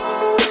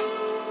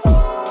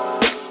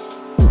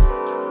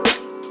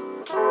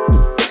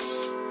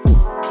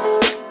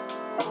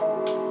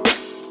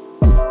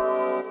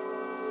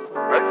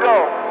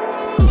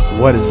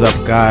What is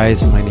up,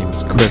 guys? My name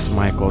is Chris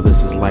Michael.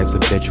 This is Life's a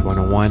Bitch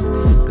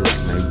 101.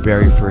 This is my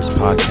very first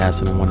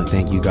podcast, and I want to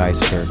thank you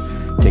guys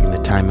for taking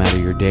the time out of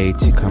your day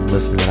to come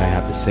listen to what I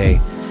have to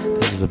say.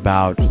 This is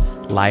about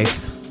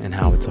life and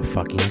how it's a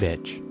fucking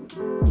bitch.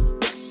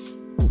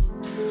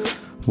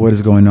 What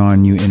is going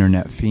on, you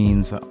internet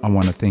fiends? I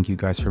want to thank you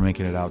guys for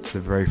making it out to the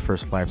very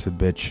first Life's a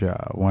Bitch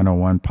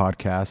 101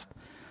 podcast.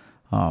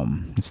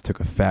 Just took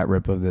a fat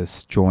rip of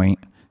this joint.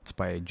 It's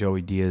by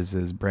Joey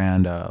Diaz's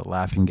brand,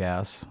 Laughing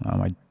Gas.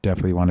 I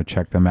definitely want to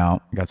check them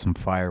out. Got some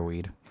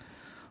fireweed.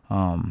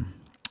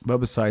 But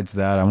besides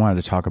that, I wanted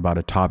to talk about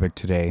a topic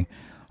today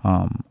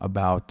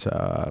about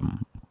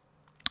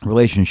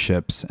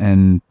relationships.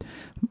 And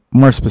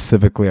more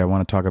specifically, I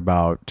want to talk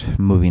about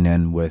moving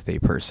in with a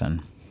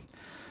person.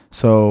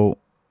 So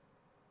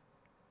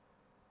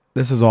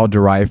this is all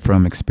derived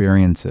from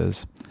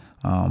experiences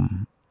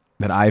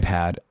that I've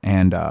had.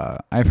 And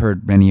I've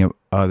heard many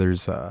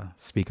others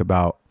speak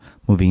about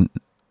moving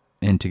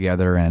in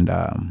together and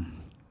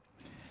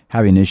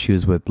having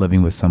issues with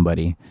living with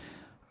somebody.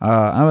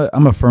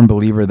 I'm a firm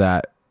believer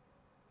that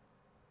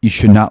you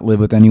should not live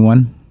with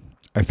anyone.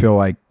 I feel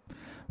like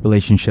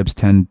relationships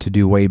tend to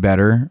do way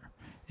better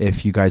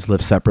if you guys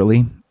live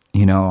separately.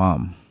 You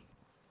know,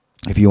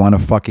 if you want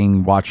to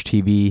fucking watch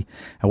TV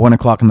at 1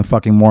 o'clock in the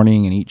fucking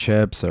morning and eat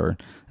chips or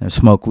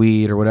smoke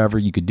weed or whatever,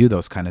 you could do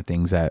those kind of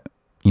things at,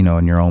 you know,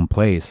 in your own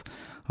place.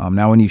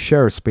 Now, when you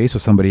share a space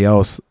with somebody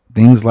else,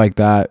 things like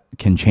that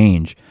can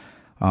change.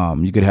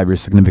 You could have your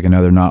significant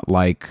other not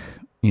like,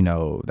 you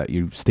know, that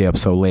you stay up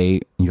so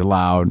late, you're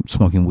loud,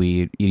 smoking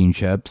weed, eating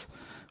chips,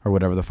 or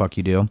whatever the fuck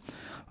you do.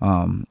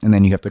 And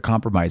then you have to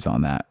compromise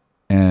on that.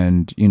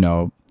 And, you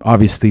know,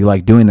 obviously,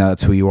 like, doing that,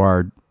 that's who you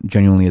are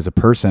genuinely as a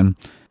person.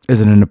 Is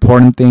it an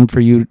important thing for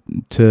you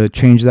to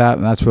change that?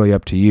 And that's really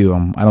up to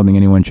you. I don't think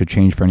anyone should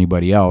change for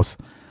anybody else.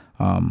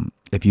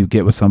 If you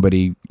get with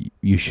somebody,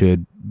 you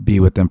should be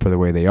with them for the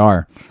way they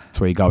are.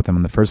 That's why you got with them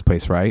in the first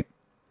place, right?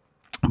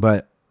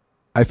 But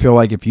I feel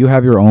like if you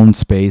have your own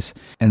space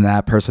and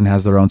that person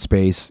has their own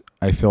space,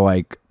 I feel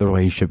like the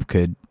relationship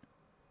could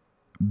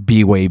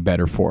be way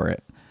better for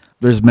it.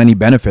 There's many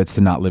benefits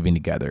to not living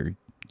together.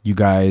 You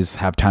guys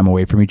have time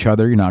away from each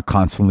other. You're not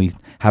constantly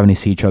having to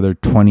see each other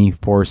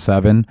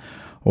 24/7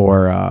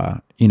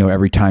 or, you know,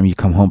 every time you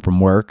come home from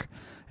work,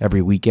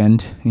 every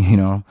weekend, you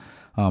know.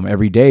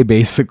 Every day,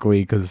 basically,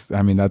 because,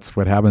 I mean, that's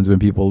what happens when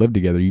people live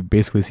together. You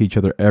basically see each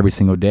other every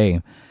single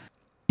day.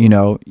 You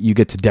know, you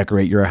get to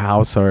decorate your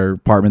house or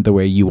apartment the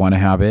way you want to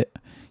have it.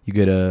 You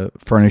get to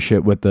furnish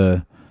it with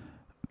the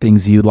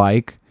things you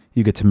like.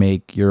 You get to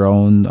make your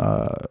own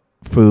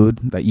food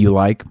that you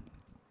like.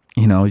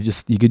 You know,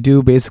 you could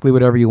do basically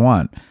whatever you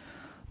want.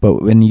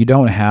 But when you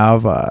don't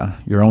have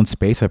your own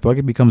space, I feel like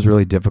it becomes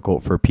really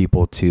difficult for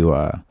people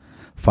to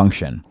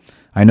function.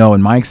 I know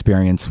in my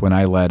experience, when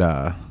I let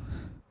a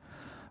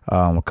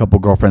couple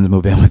girlfriends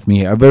move in with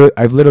me.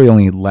 I've literally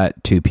only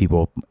let 2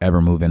 people ever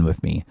move in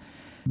with me.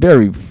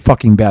 Very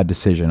fucking bad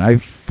decision. I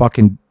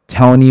fucking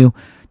telling you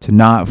to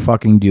not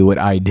fucking do what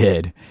I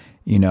did.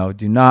 You know,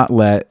 do not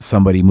let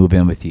somebody move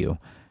in with you.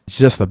 It's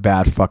just a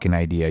bad fucking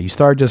idea. You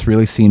start just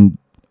really seeing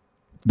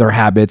their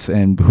habits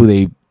and who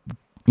they,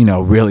 you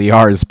know, really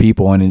are as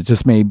people, and it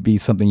just may be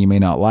something you may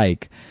not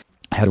like.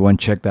 I had one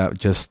chick that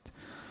just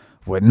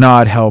would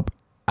not help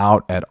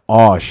out at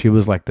all. She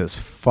was like this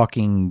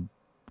fucking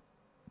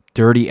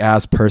dirty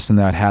ass person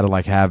that had to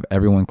like have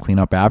everyone clean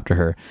up after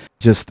her.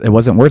 Just, it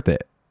wasn't worth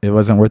it. It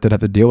wasn't worth it to have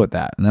to deal with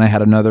that. And then I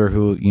had another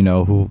who, you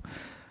know,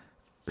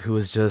 who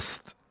was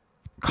just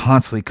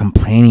constantly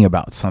complaining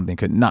about something,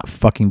 could not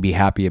fucking be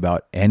happy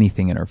about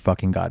anything in her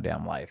fucking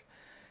goddamn life.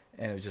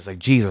 And it was just like,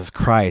 Jesus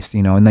Christ,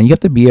 you know. And then you have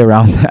to be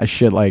around that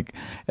shit like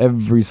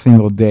every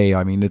single day.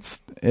 I mean, it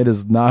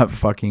is not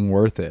fucking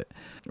worth it.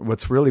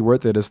 What's really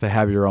worth it is to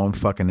have your own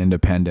fucking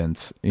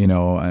independence, you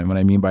know. And what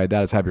I mean by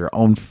that is have your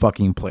own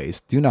fucking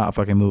place. Do not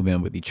fucking move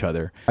in with each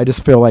other. I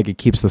just feel like it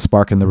keeps the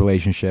spark in the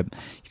relationship.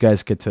 You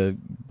guys get to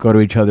go to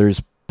each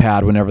other's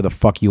pad whenever the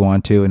fuck you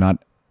want to and not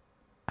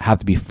have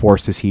to be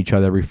forced to see each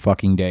other every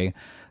fucking day.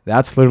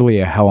 That's literally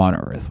a hell on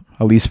earth,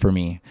 at least for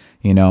me,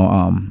 you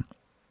know.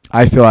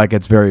 I feel like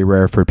it's very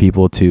rare for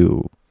people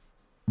to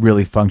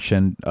really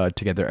function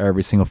together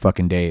every single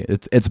fucking day.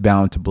 It's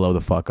bound to blow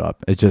the fuck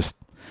up. It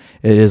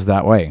is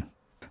that way.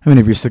 I mean,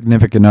 if your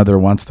significant other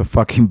wants to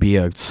fucking be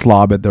a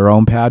slob at their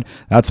own pad,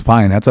 that's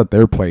fine. That's at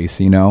their place,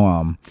 you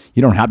know.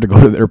 You don't have to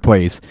go to their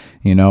place,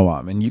 you know.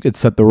 And you could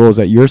set the rules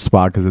at your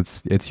spot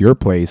because it's your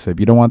place. If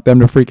you don't want them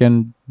to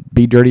freaking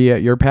be dirty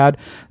at your pad,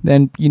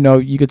 then, you know,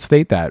 you could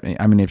state that.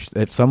 I mean,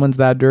 if someone's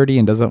that dirty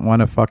and doesn't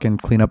want to fucking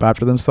clean up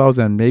after themselves,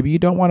 then maybe you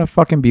don't want to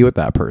fucking be with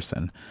that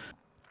person.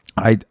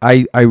 I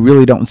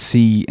really don't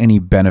see any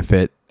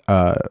benefit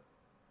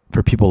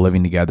for people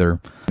living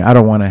together. I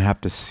don't want to have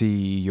to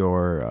see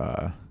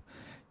your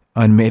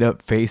unmade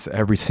up face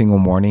every single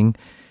morning,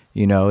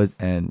 you know,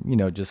 and, you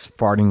know, just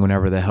farting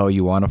whenever the hell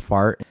you want to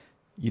fart.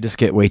 You just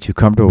get way too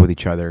comfortable with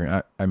each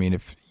other. I mean,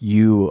 if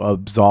you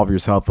absolve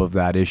yourself of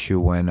that issue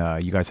when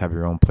you guys have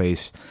your own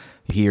place,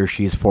 he or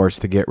she's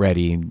forced to get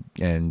ready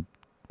and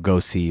go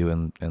see you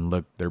and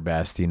look their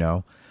best,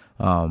 I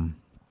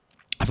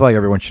feel like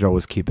everyone should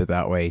always keep it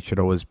that way. Should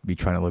always be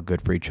trying to look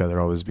good for each other,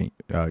 always be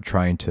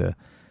trying to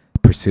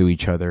pursue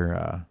each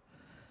other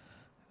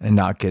and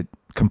not get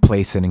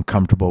complacent and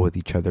comfortable with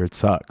each other. It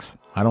sucks.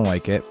 I don't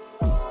like it.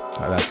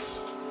 That's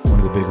one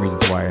of the big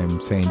reasons why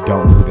I'm saying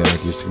don't move in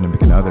with your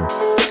significant other.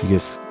 You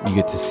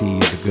get to see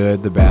the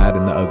good, the bad,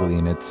 and the ugly,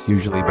 and it's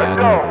usually bad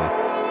and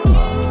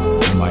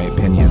ugly. In my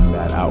opinion,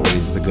 that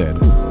outweighs the good.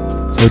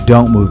 So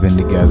don't move in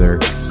together.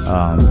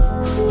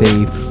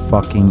 Stay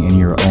fucking in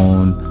your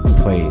own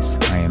place.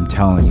 I am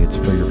telling you, it's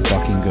for your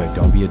fucking good.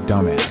 Don't be a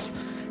dumbass.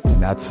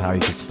 And that's how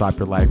you can stop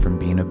your life from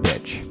being a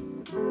bitch.